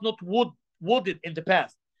that was not wooded in the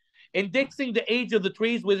past, indexing the age of the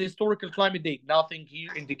trees with historical climate date. Nothing here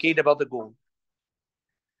indicate about the goal.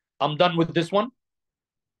 I'm done with this one.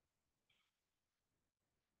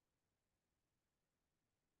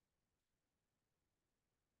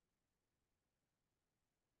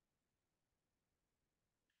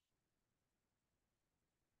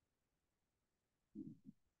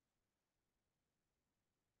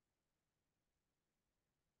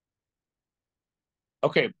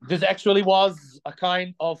 Okay, this actually was a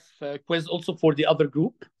kind of quiz also for the other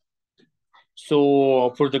group.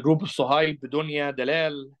 So for the group of Sohaib, Dunya,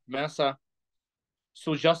 Dalal, Masa.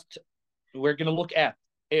 So just we're gonna look at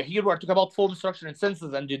here we're talking about form, structure, and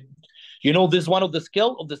senses, and you know this is one of the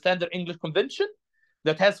skill of the standard English convention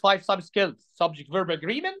that has 5 sub skills: subject verb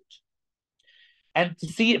agreement,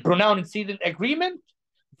 antecedent pronoun antecedent agreement,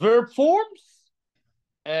 verb forms,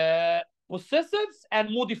 possessives, and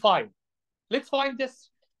modifier. Let's find this.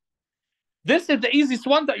 This is the easiest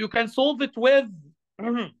one that you can solve it with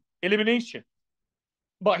elimination.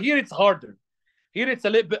 But here it's harder. Here it's a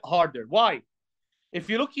little bit harder. Why? If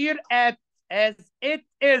you look here at as it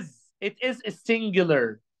is a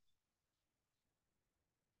singular.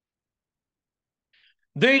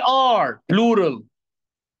 They are plural.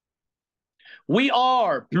 We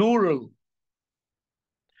are plural.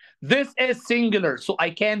 This is singular, so I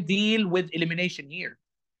can deal with elimination here.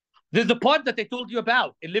 This is the part that I told you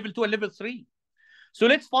about in level 2 and level 3. So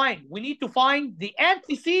let's find. We need to find the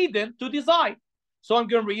antecedent to decide. So I'm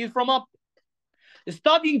going to read from up.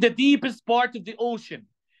 Studying the deepest part of the ocean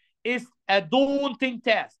is a daunting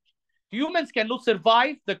task. Humans cannot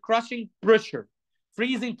survive the crushing pressure,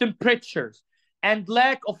 freezing temperatures, and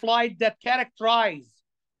lack of light that characterize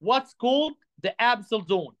what's called the abyssal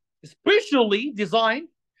zone. Specially designed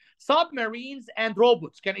submarines and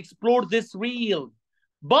robots can explore this real,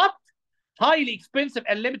 but highly expensive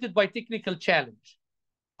and limited by technical challenge.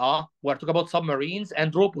 We're talking about submarines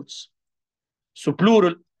and robots. So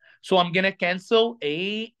plural. So I'm going to cancel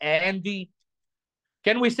A and D.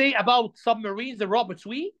 Can we say about submarines and robots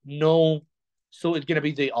we? No. So it's going to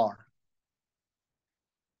be they are.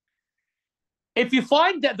 If you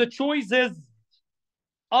find that the choices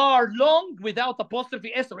are long without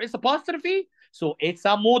apostrophe S or S apostrophe, so it's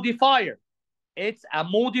a modifier. It's a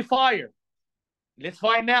modifier. Let's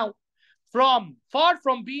find now. Far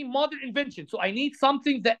from being modern invention. So I need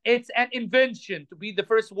something that it's an invention to be the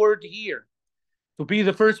first word here. To be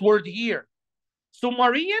the first word here.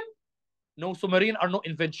 Submarine? No, submarine are no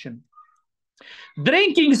invention.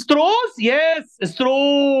 Drinking straws? Yes,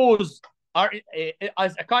 straws are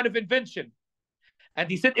as a kind of invention. And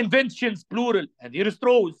he said inventions, plural. And here is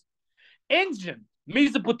straws. Engine.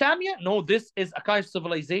 Mesopotamia? No, this is a kind of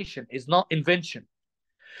civilization. It's not invention.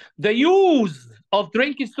 The use of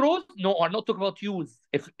drinking straws? No, I'm not talking about use.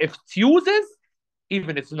 If it's uses,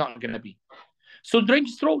 even it's not going to be. So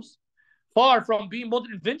drinking straws. Far from being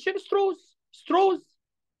modern invention, straws. Straws.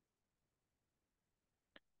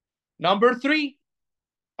 Number 3.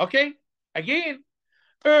 Okay. Again,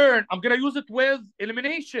 earn. I'm going to use it with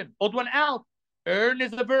elimination. Odd one out. Earn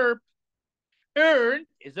is a verb. Earn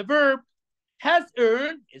is a verb. Has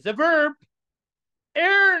earned is a verb.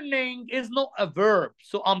 Earning is not a verb.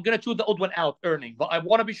 So I'm going to choose the odd one out, earning. But I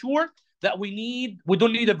want to be sure that we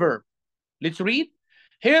don't need a verb. Let's read.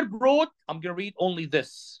 Here brought, I'm going to read only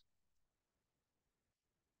this.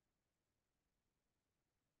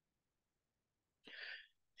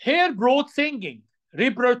 Here brought singing,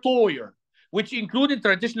 repertoire, which included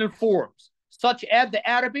traditional forms, such as the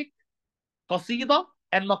Arabic, qasida,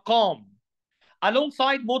 and maqam,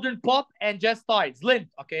 alongside modern pop and jazz styles. Lint,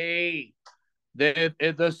 okay. This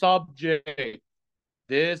is the subject.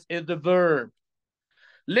 This is the verb.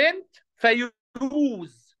 Lint,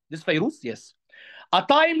 Fayruz. This Fayruz, yes. A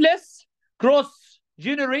timeless,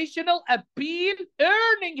 cross-generational appeal,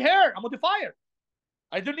 earning her, a modifier.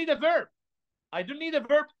 I don't need a verb. I don't need a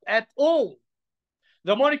verb at all.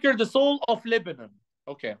 The moniker, the soul of Lebanon.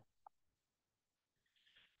 Okay.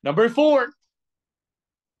 Number 4.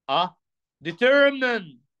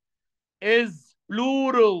 Determine is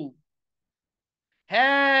plural.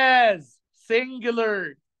 Has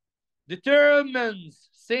singular. Determines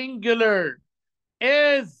singular.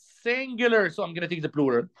 Is singular. So I'm going to take the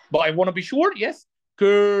plural. But I want to be sure. Yes.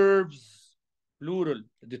 Curves. Plural.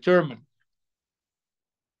 Determine.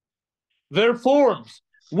 Their forms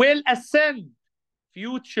will ascend,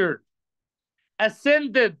 future.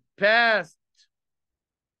 Ascended, past.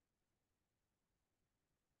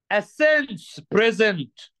 Ascends,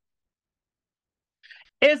 present.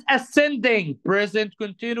 Is ascending, present,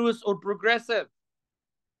 continuous, or progressive?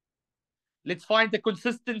 Let's find the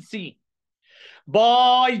consistency.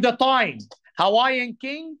 By the time, Hawaiian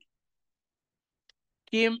king,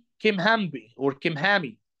 Kimhambi or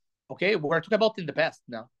Kimhami. Okay, we're talking about in the past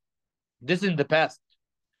now. This is in the past.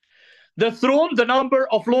 The throne, the number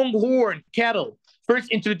of longhorn cattle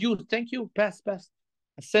first introduced. Thank you. Past.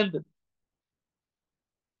 Ascended.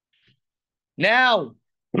 Now,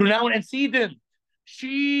 pronoun antecedent.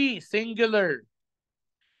 She, singular.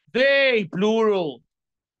 They, plural.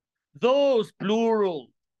 Those,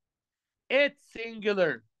 plural. It,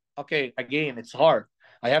 singular. Okay, again, it's hard.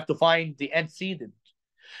 I have to find the antecedent.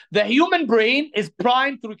 The human brain is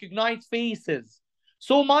primed to recognize faces.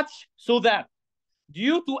 So much so that,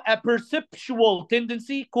 due to a perceptual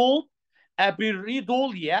tendency called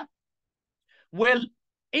aperidolia, will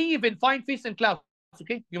even find face in clouds.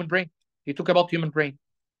 Okay, human brain. He talk about human brain.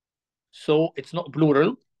 So it's not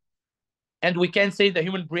plural. And we can say the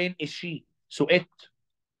human brain is she. So it.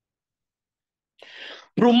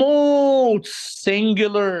 Promote,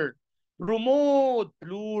 singular. Remote,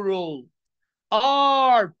 plural.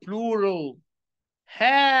 Are, plural.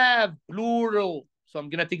 Have, plural. So I'm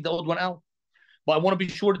going to take the odd one out. But I want to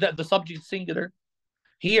be sure that the subject is singular.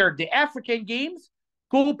 Here, the African Games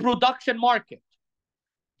co-production market.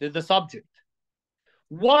 The subject.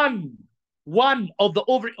 One of the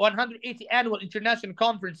over 180 annual international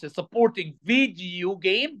conferences supporting video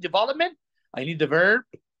game development. I need the verb.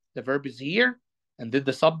 The verb is here. And then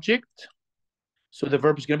the subject. So the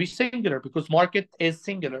verb is going to be singular because market is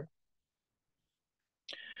singular.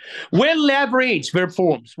 Will leverage, verb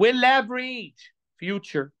forms. Will leverage,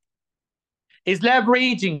 future. Is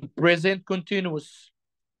leveraging, present continuous.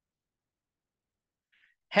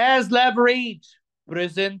 Has leverage,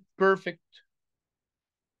 present perfect.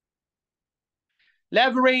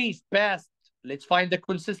 Leverage, past. Let's find the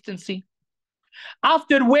consistency.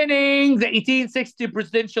 After winning the 1860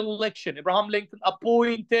 presidential election, Abraham Lincoln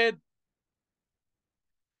appointed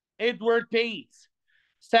Edward Pace,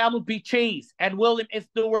 Samuel P. Chase, and William S.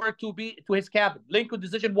 Stewart to his cabinet. Lincoln's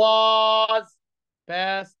decision was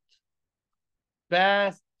past.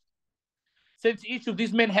 Since each of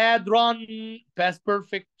these men had run past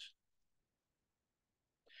perfect.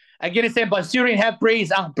 Again, it's saying, but Syrian have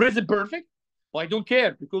praised present perfect. Well, I don't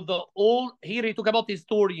care because the all here he talk about the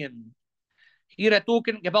historian. Here I'm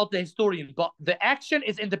talking about the historian, but the action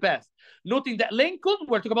is in the past. Noting that Lincoln,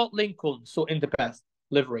 we're talking about Lincoln, so in the past,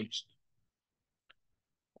 leveraged.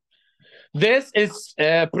 This is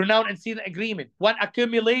pronoun antecedent agreement. One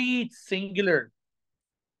accumulates, singular.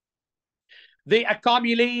 They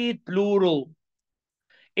accumulate, plural.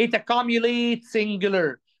 It accumulates,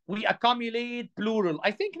 singular. We accumulate, plural.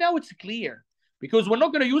 I think now it's clear because we're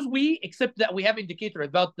not going to use we except that we have indicator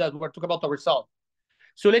about that we're talking about ourselves.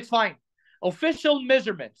 So let's find. Official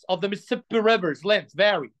measurements of the Mississippi River's length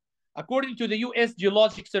vary. According to the U.S.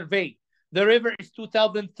 Geologic Survey, the river is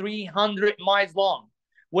 2,300 miles long,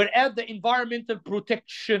 whereas the Environmental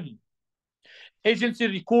Protection Agency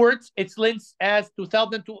records its length as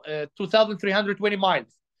 2,320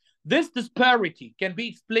 miles. This disparity can be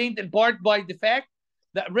explained in part by the fact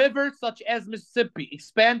that rivers such as Mississippi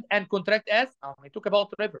expand and contract as, I talk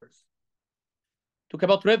about rivers,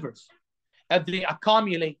 as they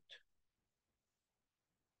accumulate.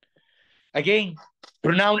 Again,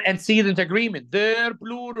 pronoun antecedent agreement. They're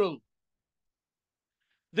plural.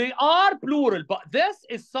 They are plural, but this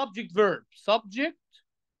is subject verb. Subject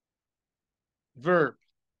verb.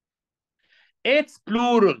 It's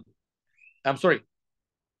plural. I'm sorry.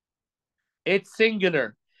 It's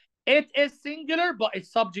singular. It is singular, but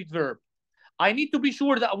it's subject verb. I need to be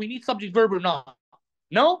sure that we need subject verb or not.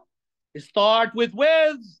 No? Start with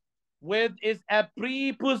with. With is a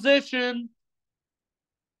preposition.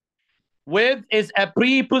 With is a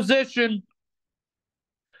preposition.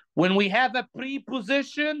 When we have a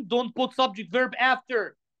preposition, don't put subject verb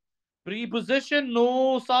after. Preposition,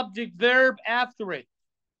 no subject verb after it.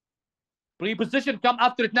 Preposition come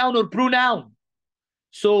after it, noun or pronoun.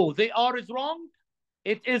 So they are is wrong.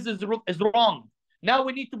 It is wrong. Now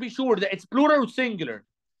we need to be sure that it's plural or singular.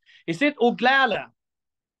 He said Oglala.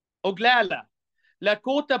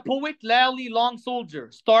 Lakota poet, Lally Long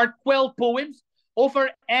Soldier. Start 12 poems. Offer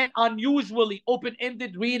an unusually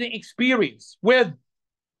open-ended reading experience with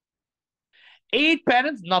 8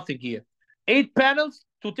 panels, nothing here. 8 panels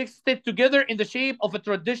to text it together in the shape of a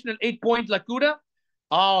traditional 8-point Lakota.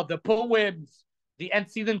 The poems, the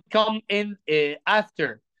antecedent come in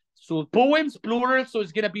after. So poems, plural, so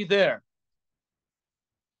it's going to be there.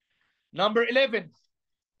 Number 11.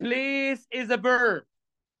 Place is a verb.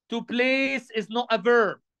 To place is not a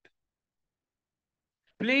verb.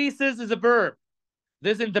 Places is a verb.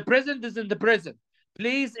 This in the present, this in the present.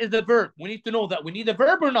 Place is a verb. We need to know that we need a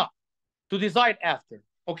verb or not to decide after.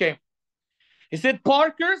 Okay. He said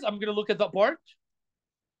Parker's. I'm going to look at that part.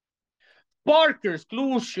 Parker's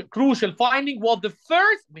crucial finding was the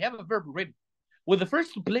first. We have a verb already. With the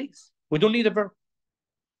first to place. We don't need a verb.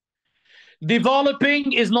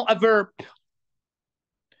 Developing is not a verb.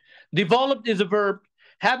 Developed is a verb.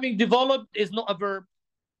 Having developed is not a verb.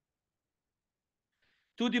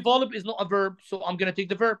 To develop is not a verb. So I'm going to take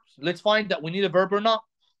the verbs. Let's find that we need a verb or not.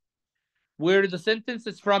 Where the sentence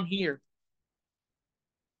is from here.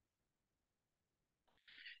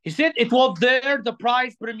 He said it was there the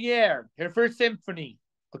prize premiere, her first symphony.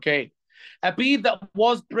 Okay. A piece that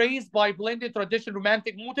was praised by blended traditional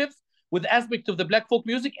romantic motifs with aspects of the black folk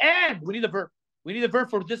music. And we need a verb. We need a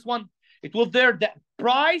verb for this one. It was there that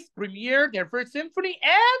prize premiered her first symphony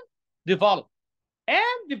and developed.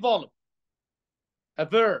 And developed. A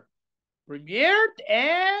verb. Premiered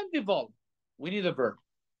and developed. We need a verb.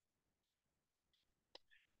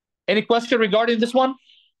 Any question regarding this one?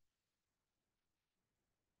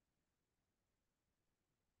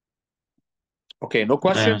 Okay, no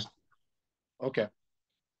question? Yes. Okay.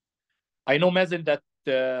 I know, Mazen, that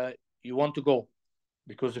you want to go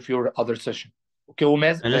because of your other session. اوكي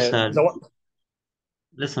وماز لسه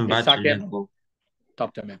لسه ما بعتش الساعة اللينك كام؟ هو.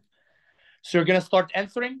 طب تمام. So you're gonna start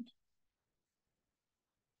answering.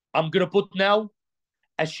 I'm gonna put now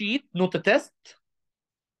a sheet, not a test.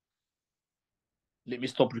 Let me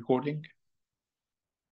stop recording.